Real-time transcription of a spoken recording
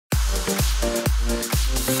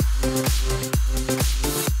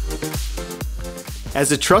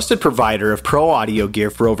As a trusted provider of pro audio gear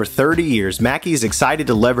for over 30 years, Mackie is excited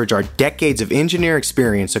to leverage our decades of engineer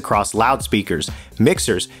experience across loudspeakers,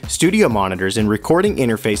 mixers, studio monitors, and recording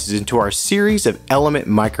interfaces into our series of Element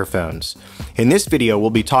microphones. In this video, we'll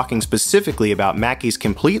be talking specifically about Mackie's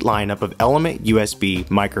complete lineup of Element USB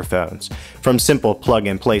microphones. From simple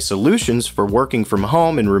plug-and-play solutions for working from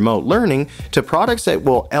home and remote learning, to products that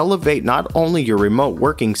will elevate not only your remote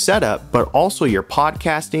working setup, but also your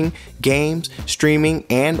podcasting, games, streaming,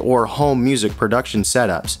 and/or home music production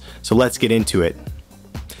setups. So let's get into it.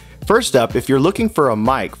 First up, if you're looking for a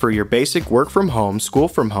mic for your basic work from home, school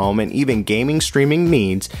from home, and even gaming streaming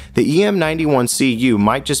needs, the EM91CU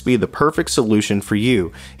might just be the perfect solution for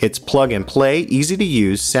you. It's plug and play, easy to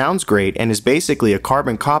use, sounds great, and is basically a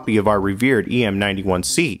carbon copy of our revered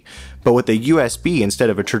EM91C, but with a USB instead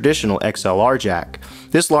of a traditional XLR jack.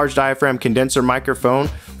 This large diaphragm condenser microphone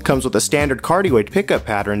comes with a standard cardioid pickup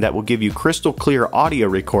pattern that will give you crystal clear audio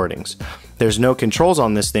recordings. There's no controls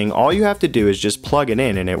on this thing, all you have to do is just plug it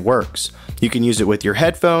in and it works. You can use it with your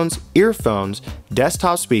headphones, earphones,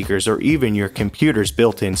 desktop speakers, or even your computer's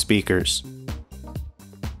built-in speakers.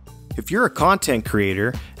 If you're a content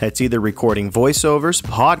creator that's either recording voiceovers,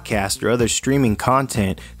 podcasts, or other streaming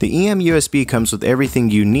content, the EM USB comes with everything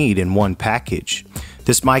you need in one package.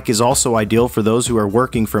 This mic is also ideal for those who are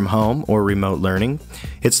working from home or remote learning.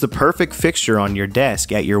 It's the perfect fixture on your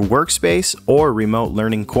desk, at your workspace, or remote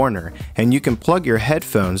learning corner, and you can plug your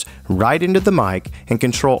headphones right into the mic and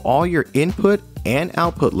control all your input and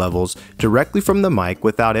output levels directly from the mic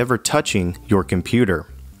without ever touching your computer.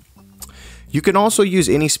 You can also use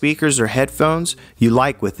any speakers or headphones you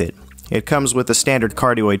like with it. It comes with a standard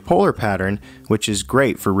cardioid polar pattern, which is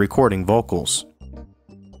great for recording vocals.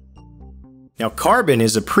 Now, Carbon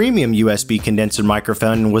is a premium USB condenser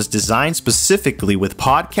microphone and was designed specifically with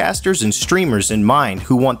podcasters and streamers in mind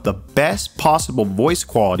who want the best possible voice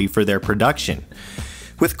quality for their production.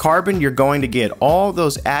 With Carbon, you're going to get all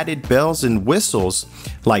those added bells and whistles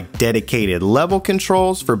like dedicated level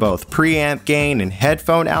controls for both preamp gain and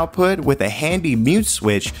headphone output, with a handy mute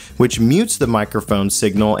switch which mutes the microphone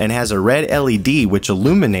signal and has a red LED which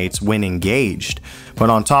illuminates when engaged.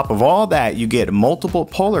 But on top of all that, you get multiple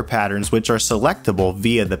polar patterns which are selectable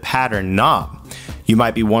via the pattern knob. You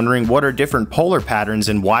might be wondering, what are different polar patterns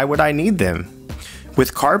and why would I need them?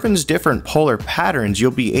 With Carbon's different polar patterns,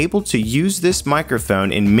 you'll be able to use this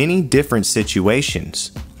microphone in many different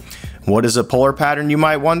situations. What is a polar pattern, you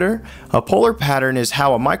might wonder? A polar pattern is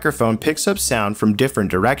how a microphone picks up sound from different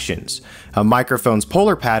directions. A microphone's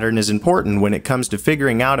polar pattern is important when it comes to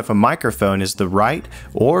figuring out if a microphone is the right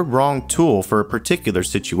or wrong tool for a particular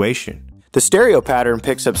situation. The stereo pattern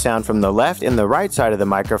picks up sound from the left and the right side of the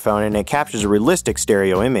microphone, and it captures a realistic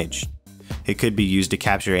stereo image. It could be used to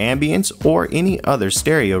capture ambience or any other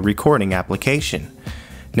stereo recording application.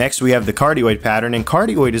 Next, we have the cardioid pattern, and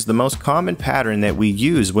cardioid is the most common pattern that we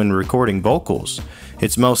use when recording vocals.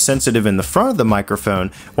 It's most sensitive in the front of the microphone,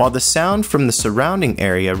 while the sound from the surrounding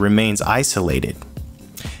area remains isolated.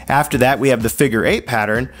 After that, we have the figure 8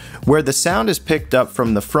 pattern, where the sound is picked up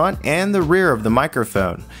from the front and the rear of the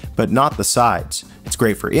microphone, but not the sides. It's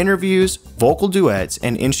great for interviews, vocal duets,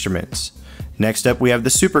 and instruments. Next up, we have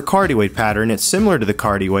the super cardioid pattern. It's similar to the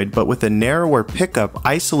cardioid, but with a narrower pickup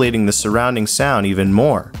isolating the surrounding sound even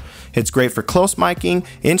more. It's great for close miking,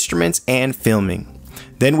 instruments, and filming.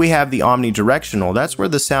 Then we have the omnidirectional. That's where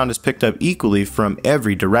the sound is picked up equally from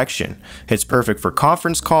every direction. It's perfect for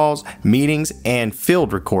conference calls, meetings, and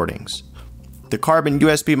field recordings. The Carbon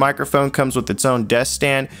USB microphone comes with its own desk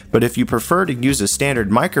stand, but if you prefer to use a standard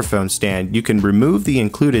microphone stand, you can remove the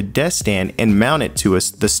included desk stand and mount it to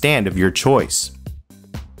the stand of your choice.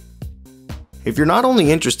 If you're not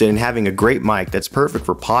only interested in having a great mic that's perfect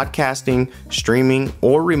for podcasting, streaming,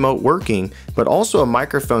 or remote working, but also a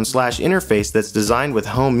microphone/interface that's designed with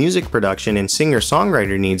home music production and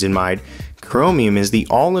singer-songwriter needs in mind, Chromium is the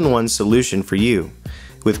all-in-one solution for you.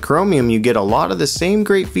 With Chromium, you get a lot of the same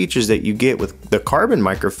great features that you get with the Carbon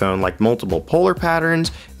microphone, like multiple polar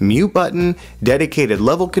patterns, mute button, dedicated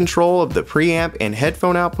level control of the preamp and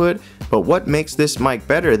headphone output. But what makes this mic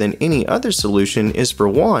better than any other solution is, for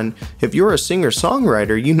one, if you're a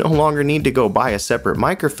singer-songwriter, you no longer need to go buy a separate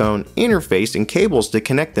microphone, interface, and cables to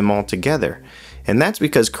connect them all together. And that's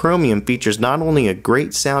because Chromium features not only a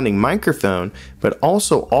great sounding microphone, but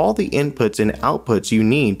also all the inputs and outputs you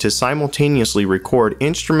need to simultaneously record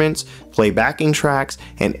instruments, play backing tracks,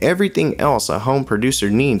 and everything else a home producer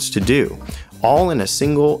needs to do, all in a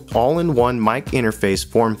single all-in-one mic interface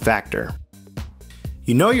form factor.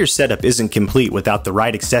 You know your setup isn't complete without the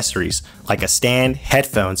right accessories, like a stand,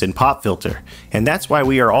 headphones, and pop filter, and that's why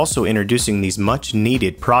we are also introducing these much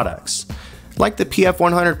needed products. Like the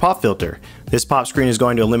PF100 pop filter, this pop screen is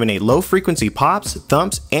going to eliminate low frequency pops,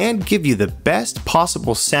 thumps, and give you the best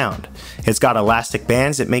possible sound. It's got elastic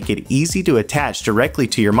bands that make it easy to attach directly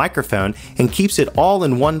to your microphone and keeps it all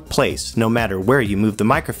in one place no matter where you move the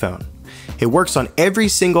microphone. It works on every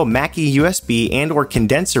single Mackie USB and/or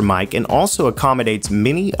condenser mic and also accommodates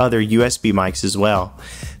many other USB mics as well.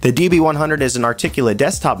 The DB100 is an articulate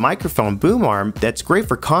desktop microphone boom arm that's great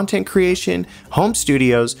for content creation, home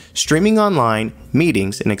studios, streaming online,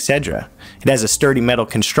 meetings, and etc. It has a sturdy metal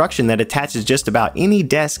construction that attaches just about any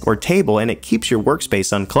desk or table, and it keeps your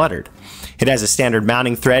workspace uncluttered. It has a standard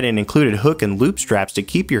mounting thread and included hook and loop straps to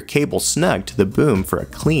keep your cable snug to the boom for a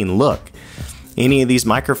clean look. Any of these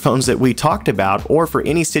microphones that we talked about, or for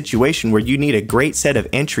any situation where you need a great set of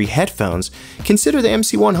entry headphones, consider the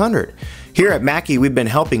MC100. Here at Mackie, we've been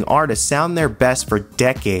helping artists sound their best for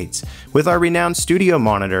decades with our renowned studio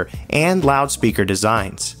monitor and loudspeaker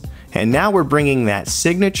designs. And now we're bringing that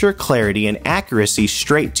signature clarity and accuracy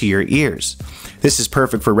straight to your ears. This is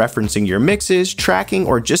perfect for referencing your mixes, tracking,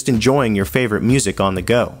 or just enjoying your favorite music on the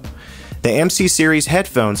go. The MC Series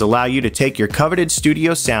headphones allow you to take your coveted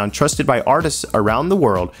studio sound trusted by artists around the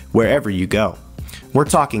world wherever you go. We're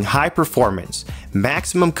talking high performance,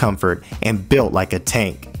 maximum comfort, and built like a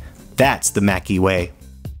tank. That's the Mackie way.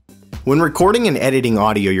 When recording and editing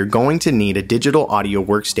audio, you're going to need a digital audio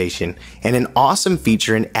workstation, and an awesome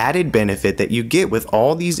feature and added benefit that you get with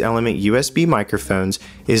all these Element USB microphones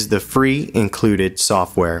is the free included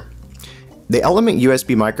software. The Element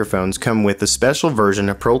USB microphones come with a special version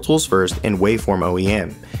of Pro Tools First and Waveform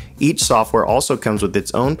OEM. Each software also comes with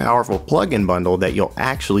its own powerful plugin bundle that you'll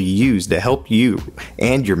actually use to help you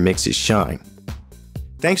and your mixes shine.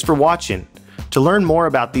 Thanks for watching. To learn more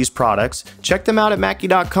about these products, check them out at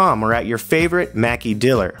Mackie.com or at your favorite Mackie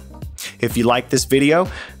dealer. If you like this video,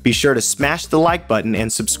 be sure to smash the like button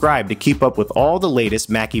and subscribe to keep up with all the latest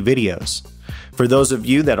Mackie videos. For those of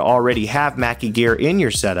you that already have Mackie gear in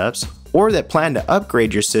your setups, or that plan to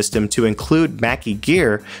upgrade your system to include Mackie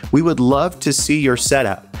gear, we would love to see your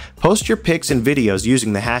setup. Post your pics and videos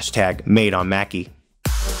using the hashtag #MadeOnMackie.